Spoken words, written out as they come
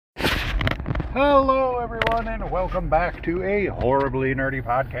Hello, everyone, and welcome back to a horribly nerdy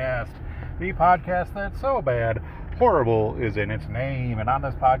podcast. The podcast that's so bad, horrible is in its name. And on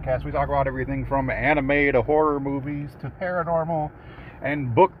this podcast, we talk about everything from anime to horror movies to paranormal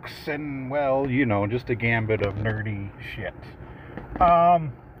and books and, well, you know, just a gambit of nerdy shit.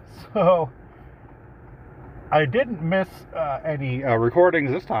 So I didn't miss any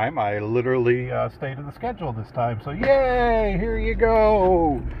recordings this time. I literally stayed to the schedule this time. So yay, here you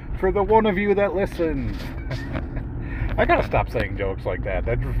go for the one of you that listens. I gotta stop saying jokes like that.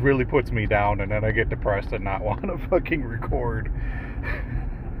 That just really puts me down, and then I get depressed and not want to fucking record.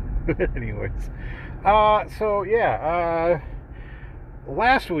 Anyways,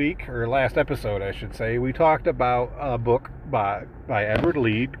 last week, or last episode I should say, we talked about a book by Edward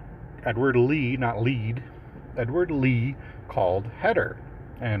Lee called Header,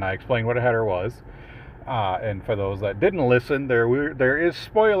 and I explained what a header was. And for those that didn't listen, there is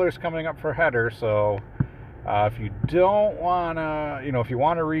spoilers coming up for Header, so if you don't wanna, if you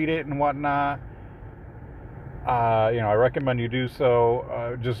want to read it and whatnot, I recommend you do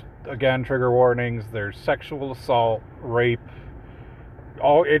so. Just again, trigger warnings. There's sexual assault, rape.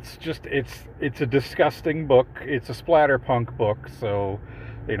 Oh, it's a disgusting book. It's a splatterpunk book, so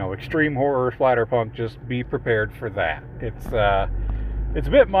extreme horror splatterpunk. Just be prepared for that. It's a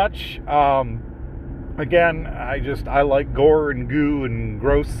bit much. Again, I like gore and goo and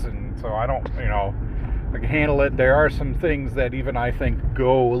gross, and so I don't, I can handle it. There are some things that even I think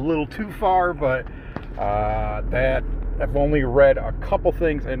go a little too far, but that I've only read a couple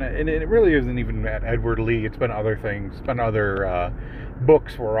things, and it really isn't even at Edward Lee. It's been other things, it's been other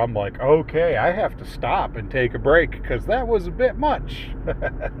books where I'm like, okay, I have to stop and take a break because that was a bit much.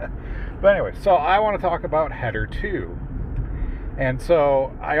 But anyway, so I want to talk about Header 2. And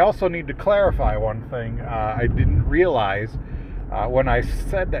so I also need to clarify one thing. I didn't realize when I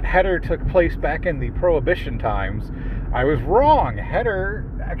said that Header took place back in the Prohibition times, I was wrong. Header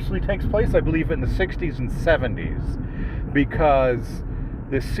actually takes place, I believe, in the 60s and 70s, because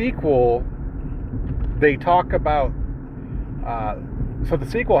the sequel, they talk about, so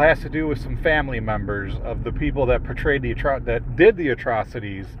the sequel has to do with some family members of the people that portrayed that did the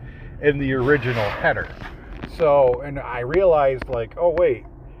atrocities in the original Header. So, and I realized, oh wait,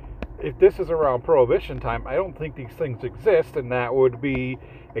 if this is around Prohibition time, I don't think these things exist, and that would be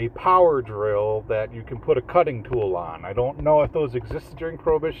a power drill that you can put a cutting tool on. I don't know if those existed during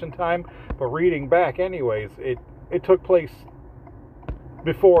Prohibition time, but reading back anyways, it took place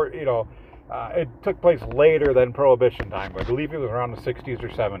before, it took place later than Prohibition time. I believe it was around the 60s or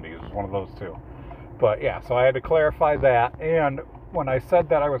 70s. It was one of those two. But yeah, so I had to clarify that, and when I said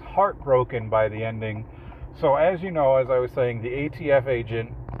that, I was heartbroken by the ending. So as you know, as I was saying, the ATF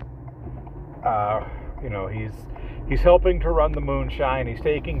agent, he's helping to run the moonshine. He's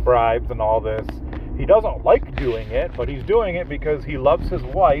taking bribes and all this. He doesn't like doing it, but he's doing it because he loves his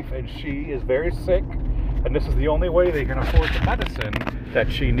wife, and she is very sick, and this is the only way they can afford the medicine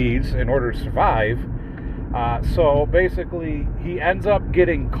that she needs in order to survive. So basically, he ends up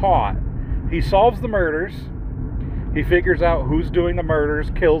getting caught. He solves the murders. He figures out who's doing the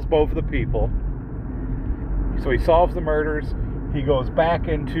murders, kills both of the people. So he solves the murders. He goes back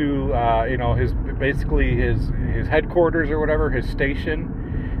into, his headquarters or whatever, his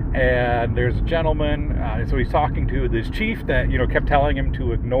station. And there's a gentleman. So he's talking to this chief that, kept telling him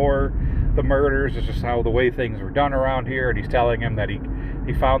to ignore the murders. It's just how the way things were done around here. And he's telling him that he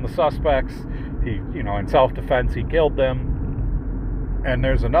found the suspects. He, in self-defense, he killed them. And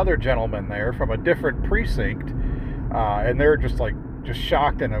there's another gentleman there from a different precinct. And they're just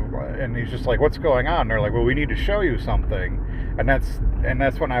shocked, and he's just like, what's going on? And they're like, well, we need to show you something. And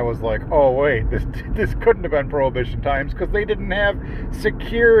that's when I was like, oh wait, this couldn't have been Prohibition times, because they didn't have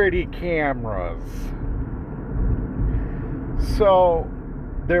security cameras. So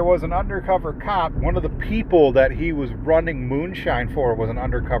there was an undercover cop. One of the people that he was running moonshine for was an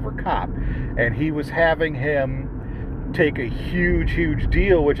undercover cop, and he was having him take a huge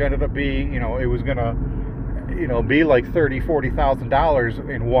deal, which ended up being, it was gonna be like $30,000-$40,000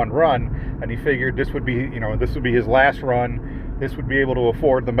 in one run, and he figured this would be his last run. This would be able to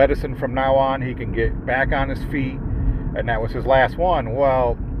afford the medicine from now on. He can get back on his feet, and that was his last one.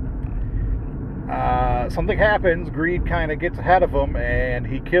 Well, something happens. Greed kind of gets ahead of him, and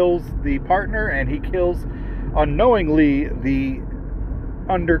he kills the partner, and he kills unknowingly the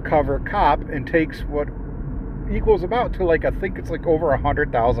undercover cop, and takes what equals about to I think it's over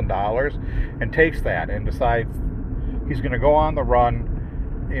 $100,000, and takes that and decides he's going to go on the run.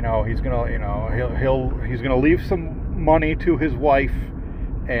 He's going to he's going to leave some money to his wife,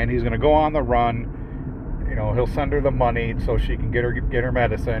 and he's going to go on the run. he'll send her the money so she can get her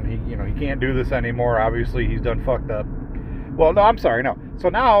medicine. He can't do this anymore. Obviously, he's done fucked up. Well, no, I'm sorry, no. So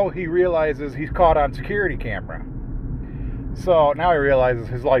now he realizes he's caught on security camera. So now he realizes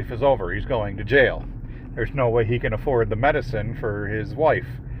his life is over. He's going to jail. There's no way he can afford the medicine for his wife.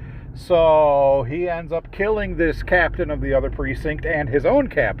 So he ends up killing this captain of the other precinct and his own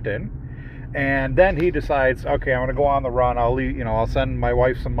captain. And then he decides, okay, I'm going to go on the run. I'll send my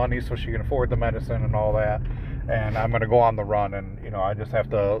wife some money so she can afford the medicine and all that. And I'm going to go on the run. And, I just have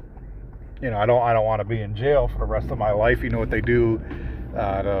to, I don't want to be in jail for the rest of my life. You know what they do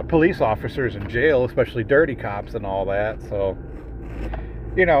to police officers in jail, especially dirty cops and all that. So,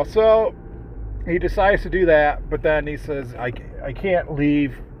 so he decides to do that. But then he says, I can't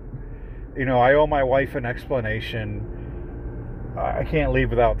leave. I owe my wife an explanation. I can't leave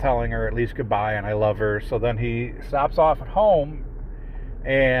without telling her at least goodbye, and I love her. So then he stops off at home,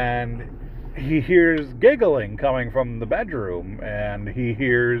 and he hears giggling coming from the bedroom, and he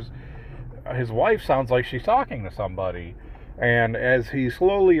hears his wife sounds like she's talking to somebody. And as he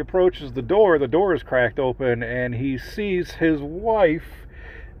slowly approaches the door is cracked open, and he sees his wife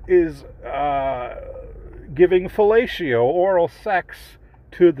is giving fellatio, oral sex,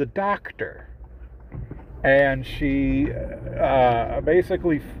 to the doctor. And she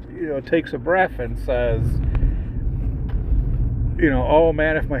basically, takes a breath and says, oh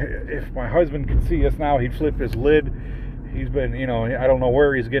man, if my husband could see us now, he'd flip his lid. He's been, I don't know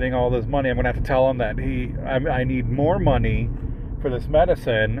where he's getting all this money. I'm gonna have to tell him that I need more money for this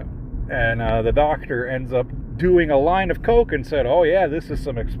medicine. And the doctor ends up doing a line of coke and said, oh yeah, this is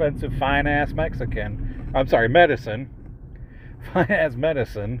some expensive fine-ass medicine. Fine-ass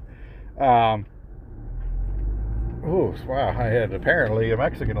medicine. Oh, wow, I had apparently a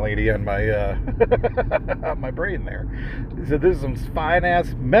Mexican lady on my on my brain there. He said, this is some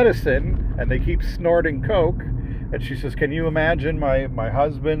fine-ass medicine, and they keep snorting coke. And she says, can you imagine my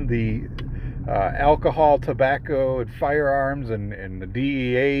husband, the alcohol, tobacco, and firearms, and the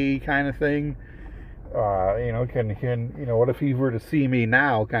DEA kind of thing? What if he were to see me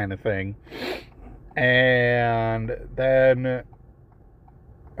now kind of thing? And then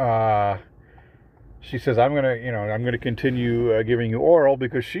she says, I'm gonna continue giving you oral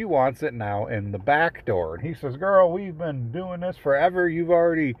because she wants it now in the back door. And he says, girl, we've been doing this forever.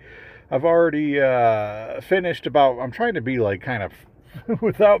 I've already finished about. I'm trying to be like kind of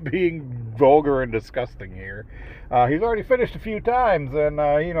without being vulgar and disgusting here. He's already finished a few times, and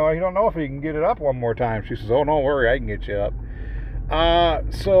I don't know if he can get it up one more time. She says, oh, don't worry, I can get you up.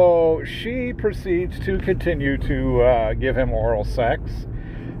 So she proceeds to continue to give him oral sex,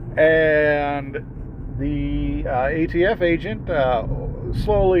 and the ATF agent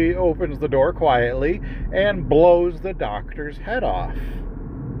slowly opens the door quietly and blows the doctor's head off.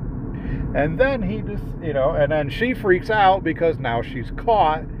 And then he just, and then she freaks out because now she's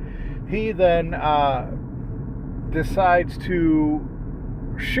caught. He then decides to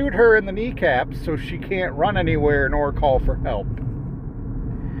shoot her in the kneecaps so she can't run anywhere nor call for help.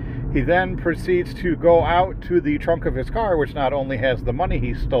 He then proceeds to go out to the trunk of his car, which not only has the money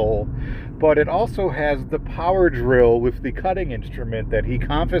he stole, but it also has the power drill with the cutting instrument that he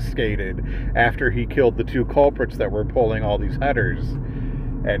confiscated after he killed the two culprits that were pulling all these headers.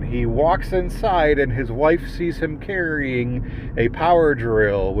 And he walks inside, and his wife sees him carrying a power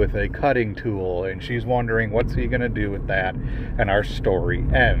drill with a cutting tool, and she's wondering what's he going to do with that, and our story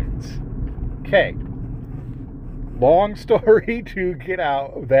ends. Okay. Long story to get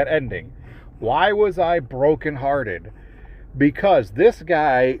out of that ending. Why was I brokenhearted? Because this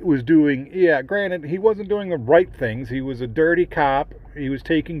guy was doing, granted, he wasn't doing the right things. He was a dirty cop. He was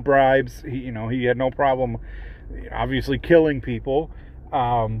taking bribes. He had no problem, obviously, killing people.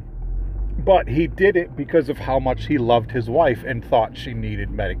 But he did it because of how much he loved his wife and thought she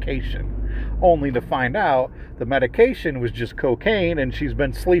needed medication. Only to find out the medication was just cocaine, and she's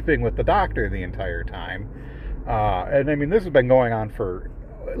been sleeping with the doctor the entire time. And I mean, this has been going on for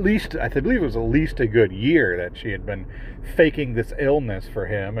at least, I believe it was at least a good year that she had been faking this illness for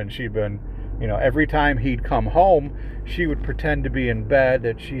him. And she'd been, every time he'd come home, she would pretend to be in bed,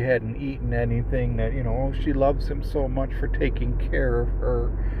 that she hadn't eaten anything, that, she loves him so much for taking care of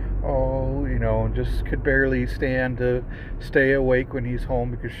her. Oh, just could barely stand to stay awake when he's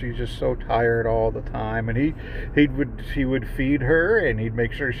home because she's just so tired all the time. And he would feed her, and he'd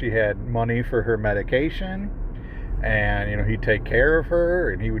make sure she had money for her medication. And, he'd take care of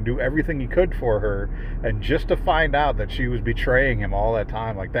her, and he would do everything he could for her. And just to find out that she was betraying him all that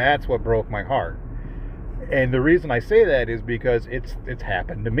time, like, that's what broke my heart. And the reason I say that is because it's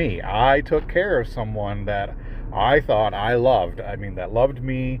happened to me. I took care of someone that I thought I loved. I mean, that loved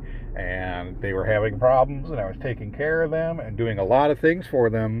me, and they were having problems, and I was taking care of them and doing a lot of things for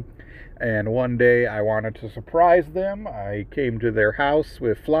them. And one day I wanted to surprise them. I came to their house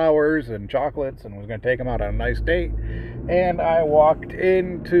with flowers and chocolates and was going to take them out on a nice date. And I walked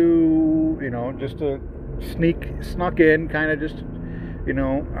into, just to snuck in, kind of just,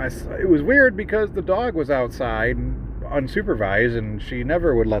 it was weird because the dog was outside unsupervised, and she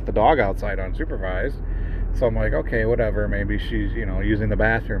never would let the dog outside unsupervised. So I'm like, okay, whatever, maybe she's, using the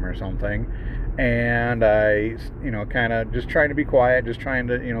bathroom or something. And I, kind of just trying to be quiet, just trying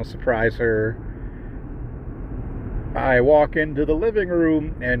to, surprise her. I walk into the living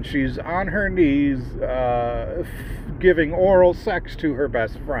room, and she's on her knees giving oral sex to her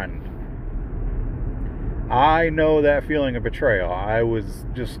best friend. I know that feeling of betrayal. I was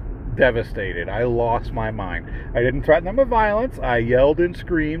just devastated. I lost my mind. I didn't threaten them with violence. I yelled and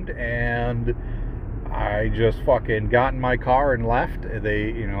screamed, and I just fucking got in my car and left.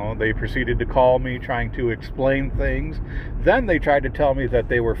 They proceeded to call me trying to explain things. Then they tried to tell me that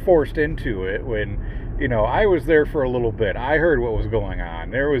they were forced into it when, I was there for a little bit. I heard what was going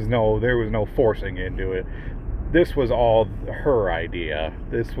on. There was no forcing into it. This was all her idea.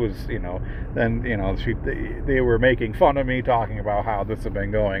 This was, then, they were making fun of me, talking about how this had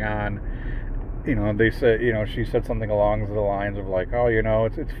been going on. They said, she said something along the lines of like, oh,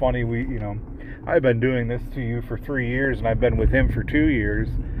 it's funny, I've been doing this to you for 3 years, and I've been with him for 2 years.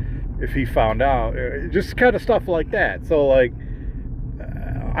 If he found out, just kind of stuff like that. So like,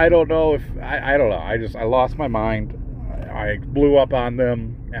 I don't know if, I don't know. I lost my mind. I blew up on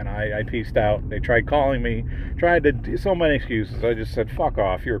them, and I peaced out. They tried calling me, tried to do so many excuses. I just said, fuck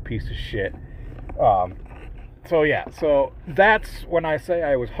off, you're a piece of shit. So that's when I say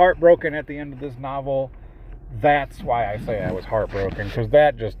I was heartbroken at the end of this novel. That's why I say I was heartbroken, because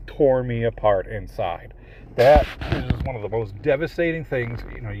that just tore me apart inside. That is just one of the most devastating things.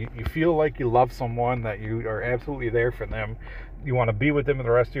 You feel like you love someone, that you are absolutely there for them. You want to be with them for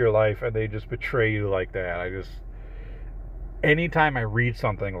the rest of your life, and they just betray you like that. Anytime I read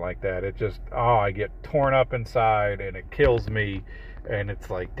something like that, I get torn up inside, and it kills me. And it's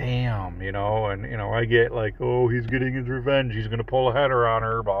like, damn, I get like, oh, he's getting his revenge. He's going to pull a header on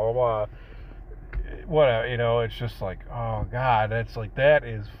her, blah, blah, blah. Whatever, it's just like, oh, God, that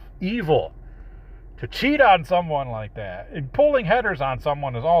is evil. To cheat on someone like that. And pulling headers on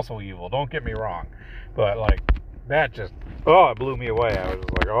someone is also evil, don't get me wrong. But, that just, it blew me away. I was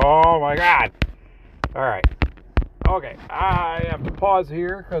just like, oh, my God. All right. Okay, I have to pause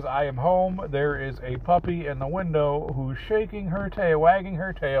here because I am home. There is a puppy in the window who's shaking her tail, wagging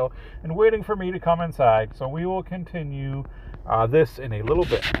her tail, and waiting for me to come inside. So we will continue this in a little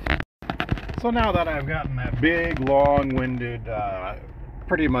bit. So now that I've gotten that big, long-winded,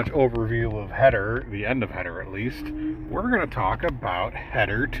 pretty much overview of Header, the end of Header at least, we're going to talk about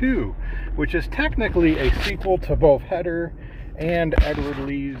Header 2, which is technically a sequel to both Header and Edward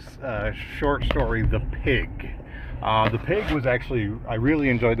Lee's short story, The Pig. The Pig was actually, I really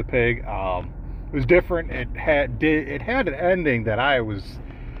enjoyed The Pig. It was different. It had an ending that I was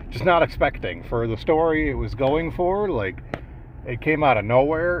just not expecting for the story it was going for. It came out of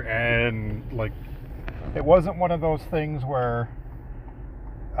nowhere, and it wasn't one of those things where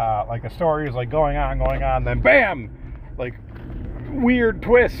a story is going on, then bam, weird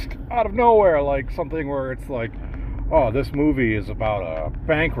twist out of nowhere, something where it's oh, this movie is about a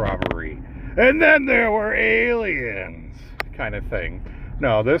bank robbery, and then there were aliens, kind of thing.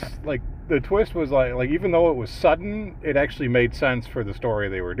 No, this, the twist was even though it was sudden, it actually made sense for the story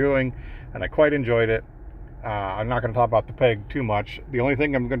they were doing, and I quite enjoyed it. I'm not going to talk about The Pig too much. The only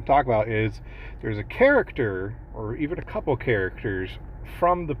thing I'm going to talk about is there's a character, or even a couple characters,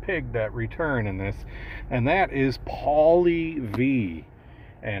 from The Pig that return in this, and that is Paulie V.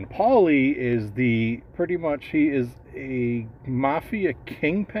 And Paulie is he is a mafia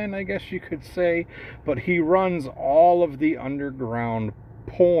kingpin, I guess you could say, but he runs all of the underground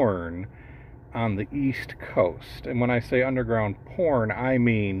porn on the East Coast. And when I say underground porn, I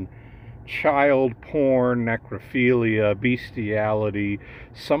mean child porn, necrophilia, bestiality,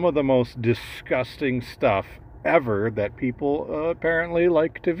 some of the most disgusting stuff ever that people apparently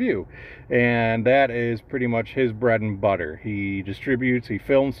like to view. And that is pretty much his bread and butter. He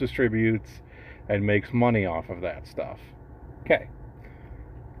films, distributes, and makes money off of that stuff. Okay.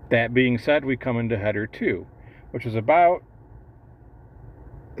 That being said, we come into Header 2, which is about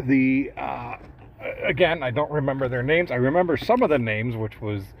the, again, I don't remember their names. I remember some of the names, which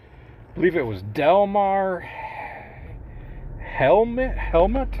was, I believe it was Delmar,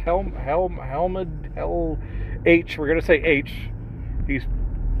 H. We're gonna say H. He's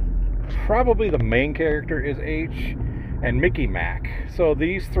probably the main character is H, and Mickey Mac. So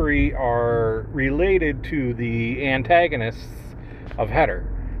these three are related to the antagonists of Header.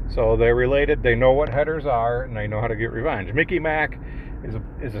 So they're related. They know what Headers are, and they know how to get revenge. Mickey Mac is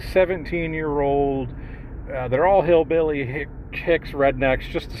a 17-year-old. They're all hillbilly hicks, rednecks,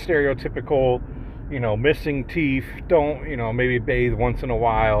 just a stereotypical, missing teeth, don't, maybe bathe once in a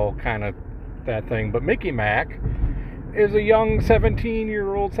while kind of that thing. But Mickey Mac is a young 17 to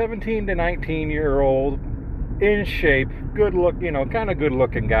 19-year-old, in shape, good look, kind of good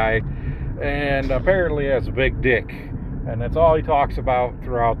looking guy, and apparently has a big dick. And that's all he talks about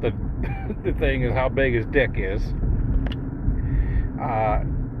throughout the thing is how big his dick is.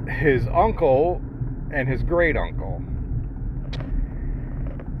 His uncle and his great uncle.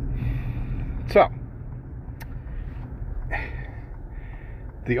 So,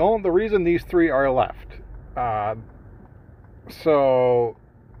 the reason these three are left. So,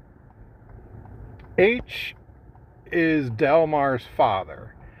 H is Delmar's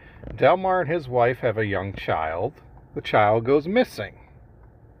father. Delmar and his wife have a young child. The child goes missing.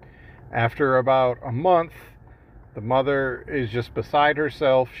 After about a month, the mother is just beside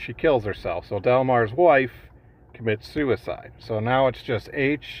herself. She kills herself. So Delmar's wife commits suicide. So now it's just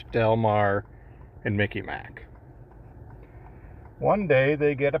H, Delmar, and Mickey Mac. One day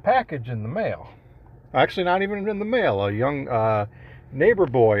they get a package in the mail. Actually, not even in the mail. A young neighbor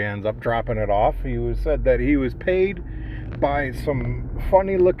boy ends up dropping it off. He said that he was paid by some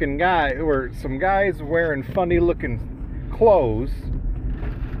funny looking guy, or some guys wearing funny looking clothes,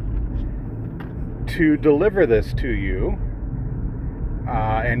 to deliver this to you,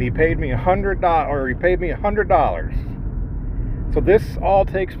 and he paid me $100. So this all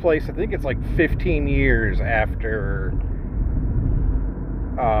takes place, I think it's like 15 years after.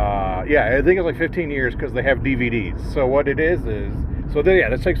 I think it's like 15 years because they have DVDs. So what it is this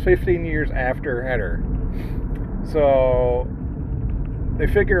takes 15 years after Header. So they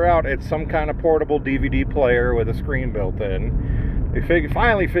figure out it's some kind of portable DVD player with a screen built in. They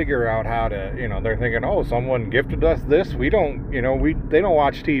finally figure out how to, they're thinking, oh, someone gifted us this. They don't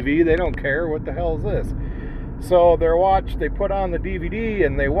watch TV. They don't care. What the hell is this? So they put on the DVD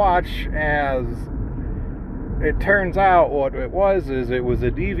and they watch as it turns out what it was a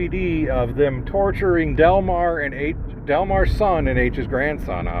DVD of them torturing Delmar's son and H's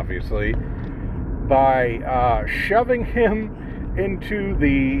grandson, obviously, by shoving him into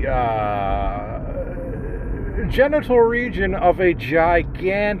the genital region of a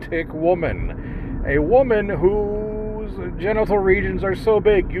gigantic woman. A woman whose genital regions are so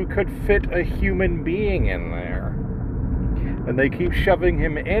big you could fit a human being in there. And they keep shoving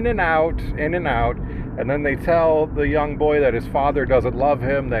him in and out, and then they tell the young boy that his father doesn't love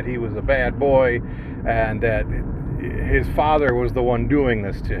him, that he was a bad boy, and that his father was the one doing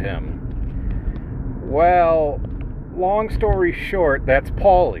this to him. Well, long story short, that's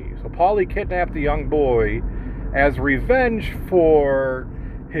Paulie. So Paulie kidnapped the young boy as revenge for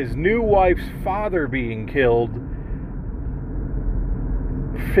his new wife's father being killed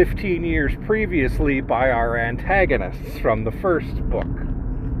 15 years previously by our antagonists from the first book.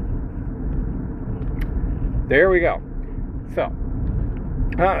 There we go. So,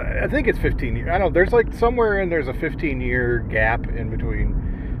 I think it's 15 years. I don't know, there's like somewhere there's a 15-year gap in between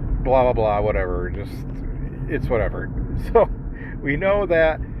blah, blah, blah, whatever. It's whatever. So, we know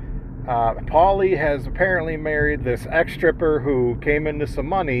that Paulie has apparently married this ex-stripper who came into some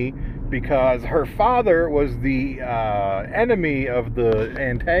money because her father was the enemy of the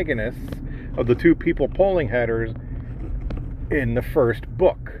antagonists of the two people pulling Headers in the first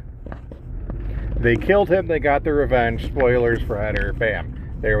book. They killed him, they got their revenge. Spoilers for Header. Bam.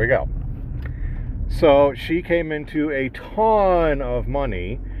 There we go. So she came into a ton of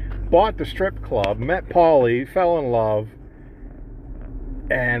money, bought the strip club, met Paulie, fell in love,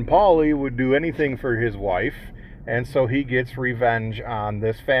 and Paulie would do anything for his wife. And so he gets revenge on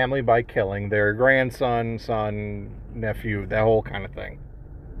this family by killing their grandson, son, nephew, that whole kind of thing.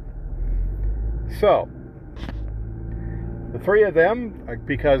 So, the three of them,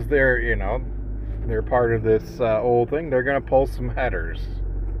 because they're part of this old thing, they're going to pull some Headers.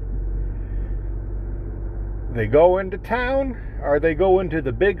 They go into town, or they go into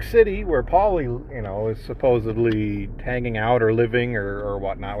the big city where Paulie, is supposedly hanging out or living or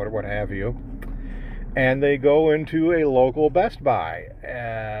whatnot, what have you. And they go into a local Best Buy.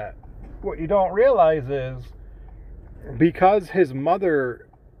 What you don't realize is, because his mother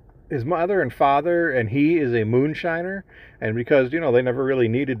and father and he is a moonshiner, and because, they never really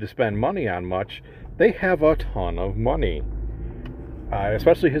needed to spend money on much, they have a ton of money.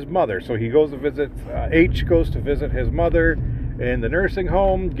 especially his mother. So he goes to visit, H goes to visit his mother in the nursing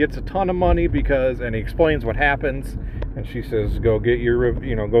home, gets a ton of money and he explains what happens, and she says, go get your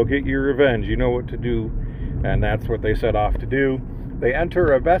revenge, you know what to do. And that's what they set off to do.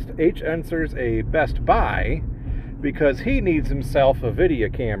 H enters a Best Buy because he needs himself a video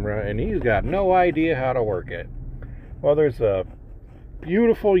camera and he's got no idea how to work it. Well, there's a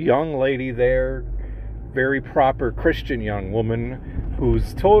beautiful young lady there, very proper Christian young woman,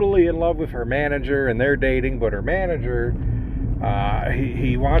 who's totally in love with her manager, and they're dating, but her manager,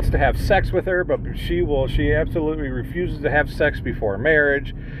 he wants to have sex with her, but she absolutely refuses to have sex before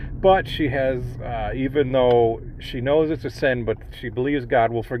marriage. But she has, even though she knows it's a sin, but she believes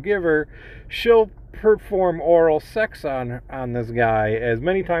God will forgive her, she'll perform oral sex on this guy as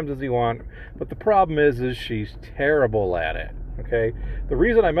many times as he wants. But the problem is she's terrible at it. Okay? The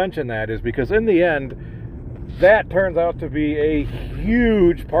reason I mention that is because in the end, that turns out to be a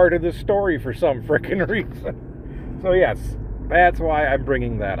huge part of the story for some frickin' reason. So yes, that's why I'm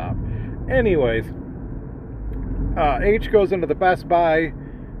bringing that up. Anyways, H goes into the Best Buy.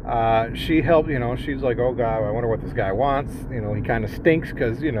 She helped, she's like, oh God, I wonder what this guy wants. He kind of stinks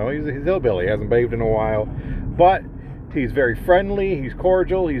because, he's hillbilly, he hasn't bathed in a while. But he's very friendly, he's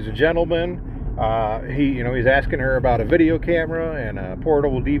cordial, he's a gentleman. He's asking her about a video camera and a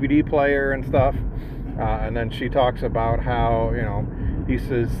portable DVD player and stuff. And then she talks about how, he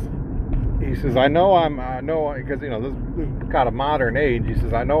says, I know, because, this is kind of modern age. He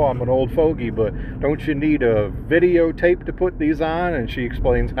says, I know I'm an old fogey, but don't you need a videotape to put these on? And she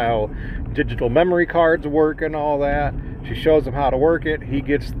explains how digital memory cards work and all that. She shows him how to work it. He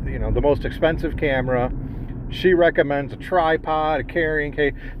gets, the most expensive camera. She recommends a tripod, a carrying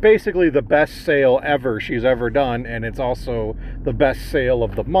case, basically the best sale ever she's ever done, and it's also the best sale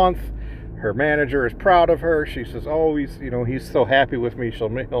of the month. Her manager is proud of her. She says, oh, he's so happy with me,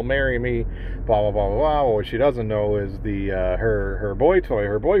 he'll marry me, blah, blah, blah, blah, blah. What she doesn't know is her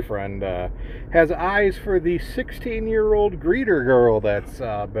boyfriend, has eyes for the 16-year-old greeter girl that's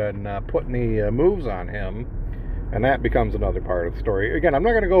been putting the moves on him. And that becomes another part of the story. Again, I'm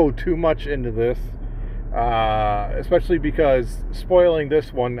not going to go too much into this, especially because spoiling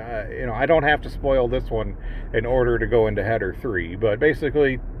this one, I don't have to spoil this one in order to go into Header 3. But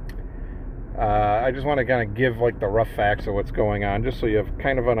basically, I just want to kind of give the rough facts of what's going on, just so you have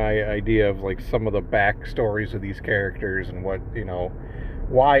kind of an idea of some of the backstories of these characters and what,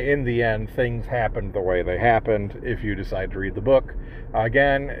 why in the end things happened the way they happened if you decide to read the book.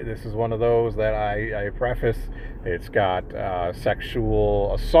 Again, this is one of those that I preface. It's got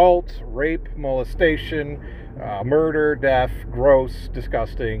sexual assault, rape, molestation, murder, death, gross,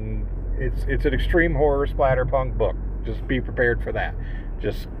 disgusting. It's an extreme horror splatterpunk book. Just be prepared for that.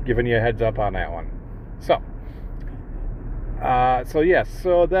 Just giving you a heads up on that one. So yes.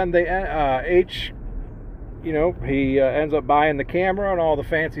 So then H, he ends up buying the camera and all the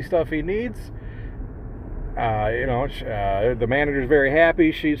fancy stuff he needs. The manager's very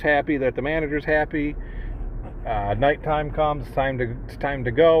happy. She's happy that the manager's happy. Nighttime comes. It's time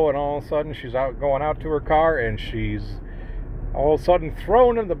to go, and all of a sudden she's going out to her car, and she's all of a sudden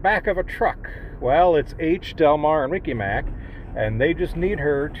thrown in the back of a truck. Well, it's H, Delmar, and Ricky Mac. And they just need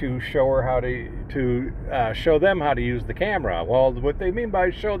her to show her show them how to use the camera. Well, what they mean by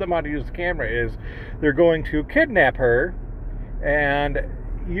show them how to use the camera is they're going to kidnap her and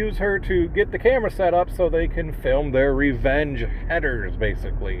use her to get the camera set up so they can film their revenge headers,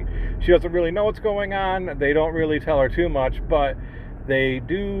 basically. She doesn't really know what's going on. They don't really tell her too much, but they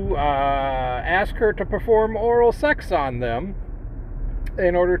do ask her to perform oral sex on them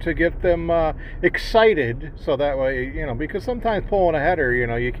in order to get them excited, so that way, because sometimes pulling a header,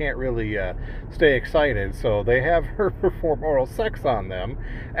 you can't really stay excited. So they have her perform oral sex on them,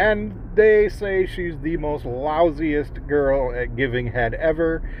 and they say she's the most lousiest girl at giving head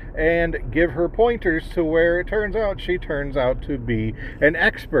ever, and give her pointers to where it turns out she turns out to be an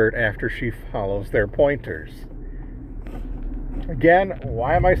expert after she follows their pointers. Again,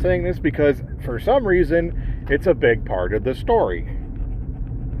 why am I saying this? Because for some reason, it's a big part of the story.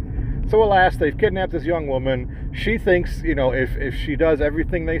 So alas, they've kidnapped this young woman. She thinks, if she does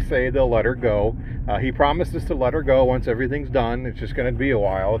everything they say, they'll let her go. He promises to let her go once everything's done. It's just going to be a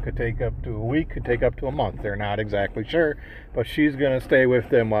while. It could take up to a week, could take up to a month. They're not exactly sure. But she's going to stay with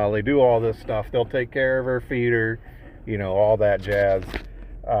them while they do all this stuff. They'll take care of her, feed her, all that jazz.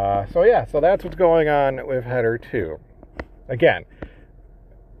 So that's what's going on with Header 2. Again,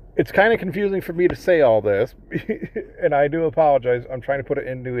 it's kind of confusing for me to say all this, and I do apologize. I'm trying to put it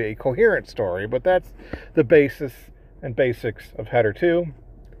into a coherent story, but that's the basis and basics of Header 2.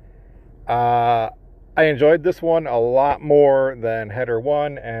 I enjoyed this one a lot more than Header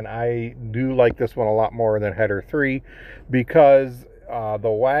 1, and I do like this one a lot more than Header 3 because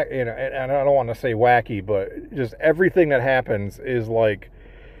the whack, you know, and I don't want to say wacky, but just everything that happens is like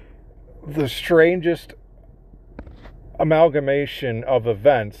the strangest amalgamation of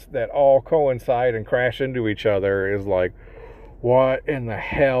events that all coincide and crash into each other. Is like, what in the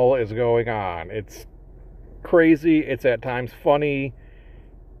hell is going on? It's crazy. It's at times funny.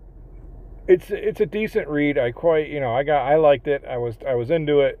 It's a decent read. I liked it. I was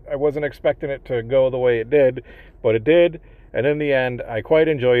into it. I wasn't expecting it to go the way it did, but it did. And in the end, I quite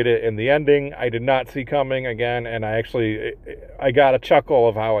enjoyed it. And the ending, I did not see coming again. And I got a chuckle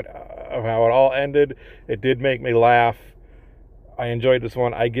of how it all ended. It did make me laugh. I enjoyed this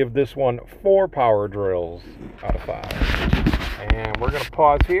one. I give this one 4 power drills out of 5. And we're gonna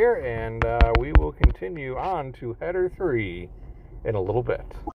pause here, and we will continue on to Header 3 in a little bit.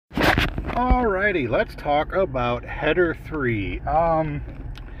 Alrighty, let's talk about Header 3.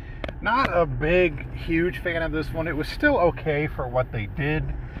 Not a big, huge fan of this one. It was still okay for what they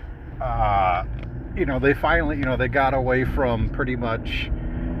did. They finally, they got away from pretty much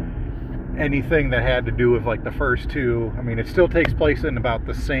anything that had to do with like the first two. I mean, it still takes place in about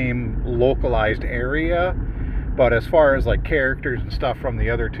the same localized area, but as far as like characters and stuff from the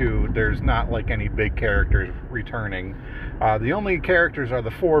other two, there's not like any big characters returning. The only characters are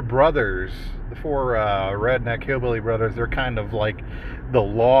the 4 brothers, the 4 redneck hillbilly brothers. They're kind of like the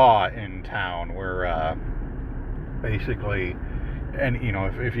law in town, where basically, and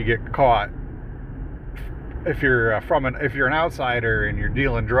if you get caught, if you're an outsider and you're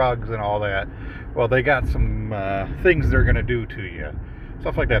dealing drugs and all that, well, they got some things they're gonna do to you,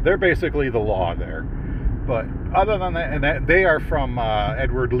 stuff like that. They're basically the law there. But other than that, and that they are from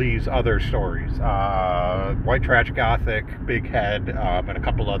Edward Lee's other stories, White Trash Gothic, Big Head, and a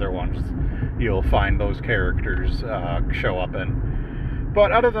couple other ones. You'll find those characters show up in.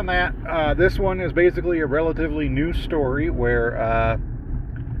 But other than that, this one is basically a relatively new story where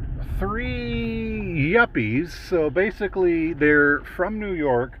 3 yuppies. So basically, they're from New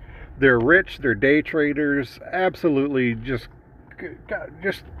York. They're rich. They're day traders. Absolutely, just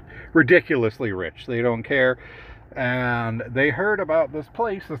ridiculously rich. They don't care. And they heard about this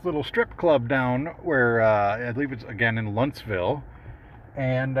place, this little strip club down where I believe it's again in Luntsville,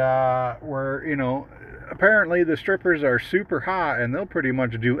 and where apparently the strippers are super hot and they'll pretty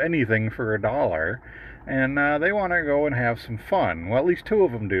much do anything for $1, and they want to go and have some fun. Well, at least 2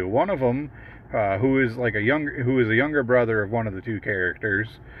 of them do. One of them, who is a younger brother of one of the 2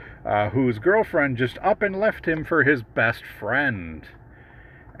 characters, whose girlfriend just up and left him for his best friend.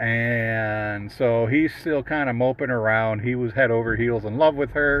 And so he's still kind of moping around. He was head over heels in love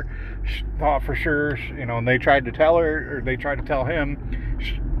with her. Thought for sure, and they tried to tell him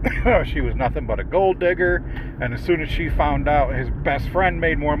she was nothing but a gold digger. And as soon as she found out his best friend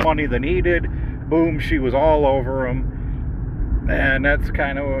made more money than he did, boom, she was all over him. And that's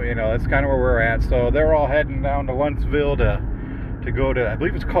kind of where we're at. So they're all heading down to Luntsville to go to, I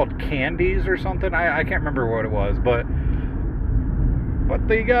believe it's called Candy's or something. I can't remember what it was, but what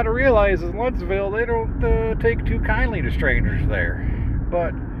they got to realize is Luntsville, they don't take too kindly to strangers there.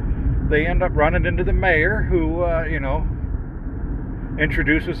 But they end up running into the mayor, who,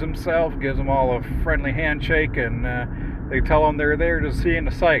 introduces himself, gives them all a friendly handshake, and they tell him they're there to see in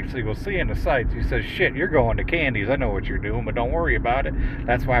the sights. He goes, seeing the sights? He says, shit, you're going to Candy's. I know what you're doing, but don't worry about it.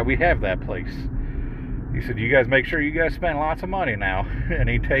 That's why we have that place. He said, you guys make sure you guys spend lots of money now. And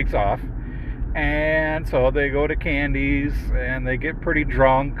he takes off. And so they go to Candy's and they get pretty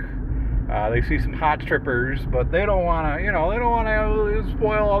drunk. They see some hot strippers, but they don't want to,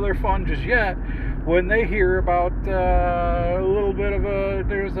 spoil all their fun just yet. When they hear about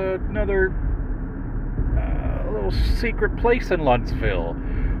there's another little secret place in Luntsville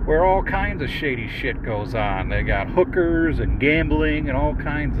where all kinds of shady shit goes on. They got hookers and gambling and all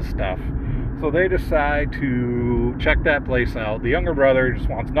kinds of stuff. So they decide to check that place out. The younger brother just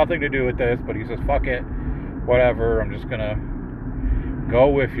wants nothing to do with this, but he says, fuck it, whatever, I'm just gonna go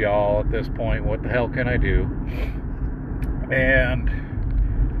with y'all at this point. What the hell can I do? And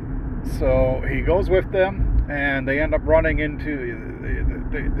so he goes with them, and they end up running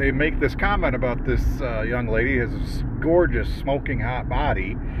into, they make this comment about this young lady has this gorgeous smoking hot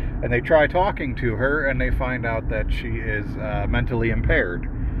body, and they try talking to her, and they find out that she is mentally impaired.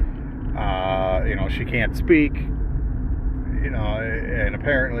 She can't speak, and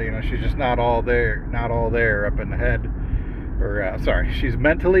apparently, she's just not all there up in the head, or, sorry, she's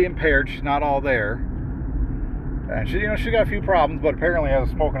mentally impaired, she's not all there, And she got a few problems, but apparently has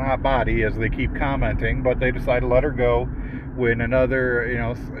a smoking hot body, as they keep commenting. But they decide to let her go when another,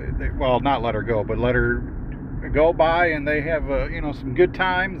 well, not let her go, but let her go by, and they have, some good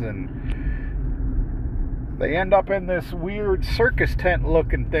times, and they end up in this weird circus tent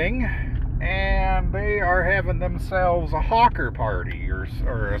looking thing, and they are having themselves a hawker party or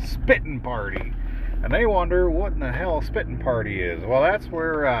a spitting party. And they wonder what in the hell a spitting party is. Well, that's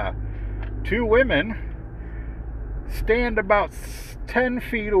where two women stand about 10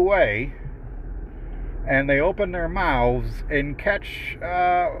 feet away, and they open their mouths and catch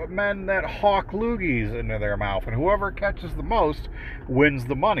men that hawk loogies into their mouth. And whoever catches the most wins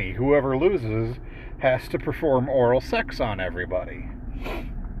the money. Whoever loses has to perform oral sex on everybody.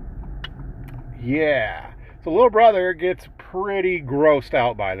 Yeah. So little brother gets pretty grossed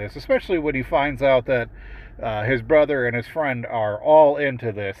out by this, especially when he finds out that his brother and his friend are all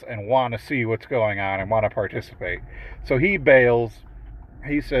into this and want to see what's going on and want to participate. So he bails.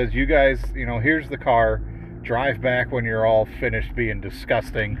 He says, you guys, here's the car. Drive back when you're all finished being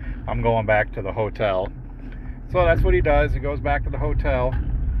disgusting. I'm going back to the hotel. So that's what he does. He goes back to the hotel.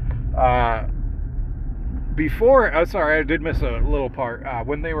 I did miss a little part.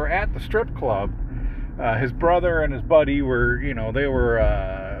 When they were at the strip club, his brother and his buddy were, they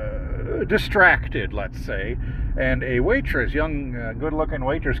were distracted, let's say. And a waitress, young, good-looking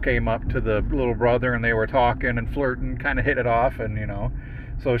waitress, came up to the little brother, and they were talking and flirting, kind of hit it off, and,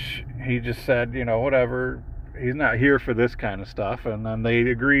 so he just said, whatever, he's not here for this kind of stuff. And then they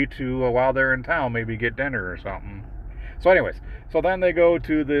agree to, while they're in town, maybe get dinner or something. So anyways, so then they go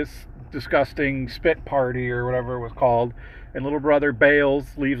to this disgusting spit party or whatever it was called, and little brother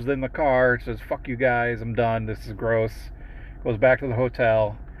bails, leaves in the car, says, fuck you guys, I'm done, this is gross, goes back to the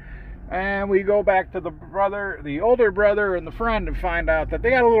hotel. And we go back to the older brother and the friend, and find out that they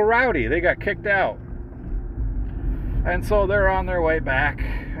got a little rowdy. They got kicked out. And so they're on their way back,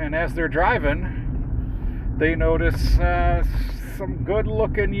 and as they're driving, they notice some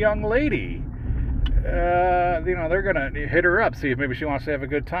good-looking young lady. They're gonna hit her up, see if maybe she wants to have a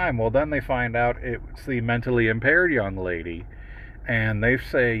good time. Well, then they find out it's the mentally impaired young lady, and they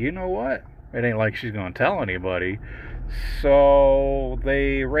say, you know what? It ain't like she's gonna tell anybody. So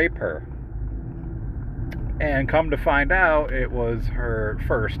they rape her. And come to find out, it was her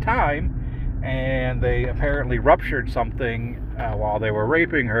first time, and they apparently ruptured something while they were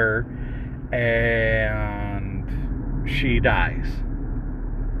raping her, and she dies.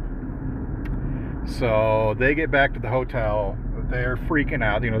 So they get back to the hotel. They're freaking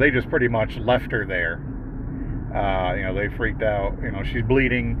out. They just pretty much left her there. They freaked out. She's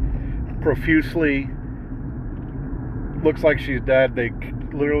bleeding profusely. Looks like she's dead. They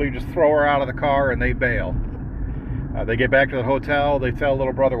literally just throw her out of the car, and they bail. They get back to the hotel. They tell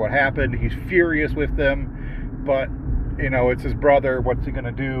little brother what happened. He's furious with them, but it's his brother. What's he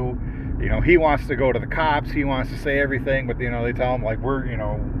gonna do? He wants to go to the cops. He wants to say everything, but they tell him, like,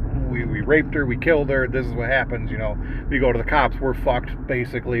 we raped her, we killed her, this is what happens, we go to the cops, we're fucked,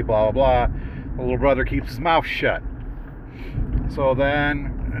 basically, blah, blah, blah. The little brother keeps his mouth shut. So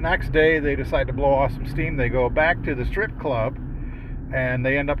then, the next day, they decide to blow off some steam. They go back to the strip club, and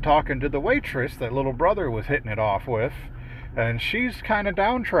they end up talking to the waitress that little brother was hitting it off with, and she's kind of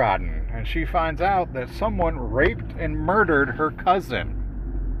downtrodden, and she finds out that someone raped and murdered her cousin.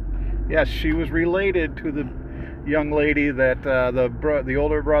 Yes, she was related to the young lady that the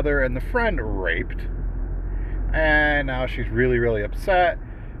older brother and the friend raped, and now she's really, really upset.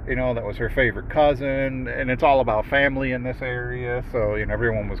 That was her favorite cousin, and it's all about family in this area, so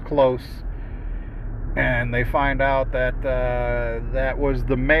everyone was close. And they find out that that was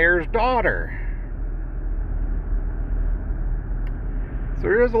the mayor's daughter. So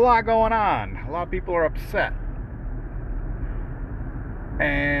there's a lot going on. A lot of people are upset.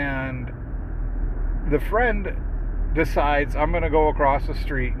 And the friend decides, I'm going to go across the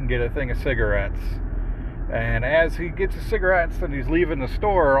street and get a thing of cigarettes. And as he gets the cigarettes and he's leaving the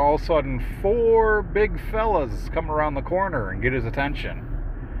store, all of a sudden 4 big fellas come around the corner and get his attention.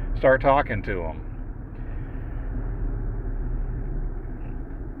 Start talking to him.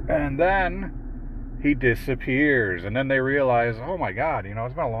 And then he disappears. And then they realize, oh my God,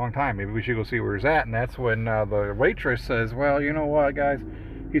 it's been a long time. Maybe we should go see where he's at. And that's when the waitress says, well, you know what, guys?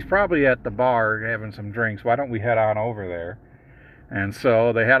 He's probably at the bar having some drinks. Why don't we head on over there? And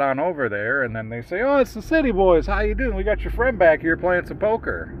so they head on over there, and then they say, oh, it's the City Boys. How you doing? We got your friend back here playing some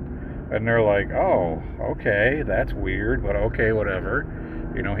poker. And they're like, oh, okay, that's weird, but okay, whatever.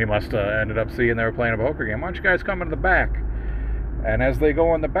 He must have ended up seeing they were playing a poker game. Why don't you guys come in the back? And as they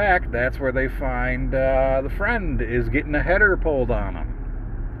go in the back, that's where they find the friend is getting a header pulled on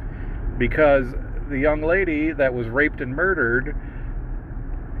him. Because the young lady that was raped and murdered,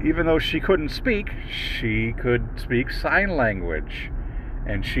 even though she couldn't speak, she could speak sign language.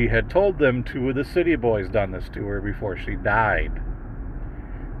 And she had told them 2 of the city boys done this to her before she died.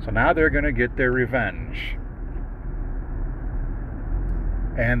 So now they're going to get their revenge.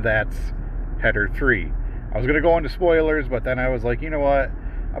 And that's Header 3. I was going to go into spoilers, but then I was like, you know what?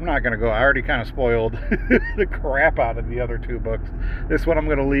 I'm not going to go. I already kind of spoiled the crap out of the other 2 books. This one I'm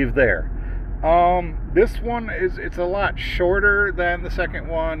going to leave there. This one it's a lot shorter than the second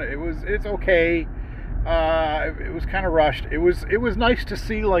one. It's okay. It was kind of rushed. It was nice to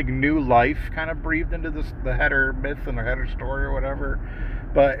see like new life kind of breathed into the Header myth and the Header story or whatever.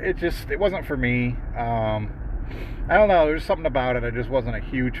 But it wasn't for me. I don't know. There's something about it I just wasn't a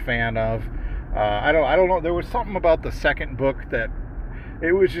huge fan of. I don't know. There was something about the second book that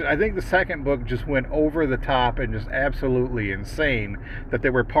it was just, I think the second book just went over the top and just absolutely insane. That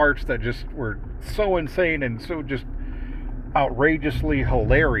there were parts that just were so insane and so just outrageously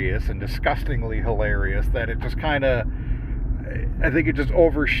hilarious and disgustingly hilarious that it just kind of, I think it just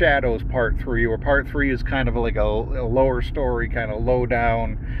overshadows part 3, or part 3 is kind of like a lower story, kind of low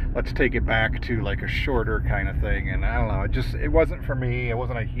down, let's take it back to like a shorter kind of thing. And I don't know, it wasn't for me. I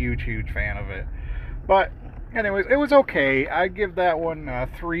wasn't a huge fan of it. But anyways, it was okay. I give that one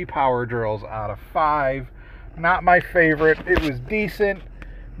 3 power drills out of 5. Not my favorite. It was decent,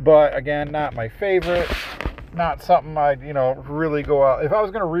 but again, not my favorite. Not something I'd, really go out. If I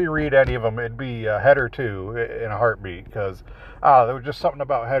was going to reread any of them, it'd be Header 2 in a heartbeat, because there was just something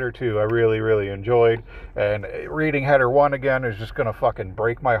about Header 2 I really enjoyed. And reading Header 1 again is just going to fucking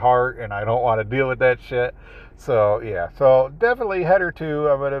break my heart, and I don't want to deal with that shit. So, yeah. So, definitely Header 2,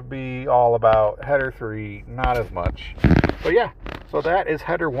 I'm going to be all about. Header 3, not as much. But, yeah. So, that is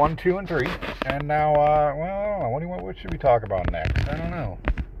Header 1, 2, and 3. And now, what should we talk about next? I don't know.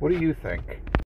 What do you think?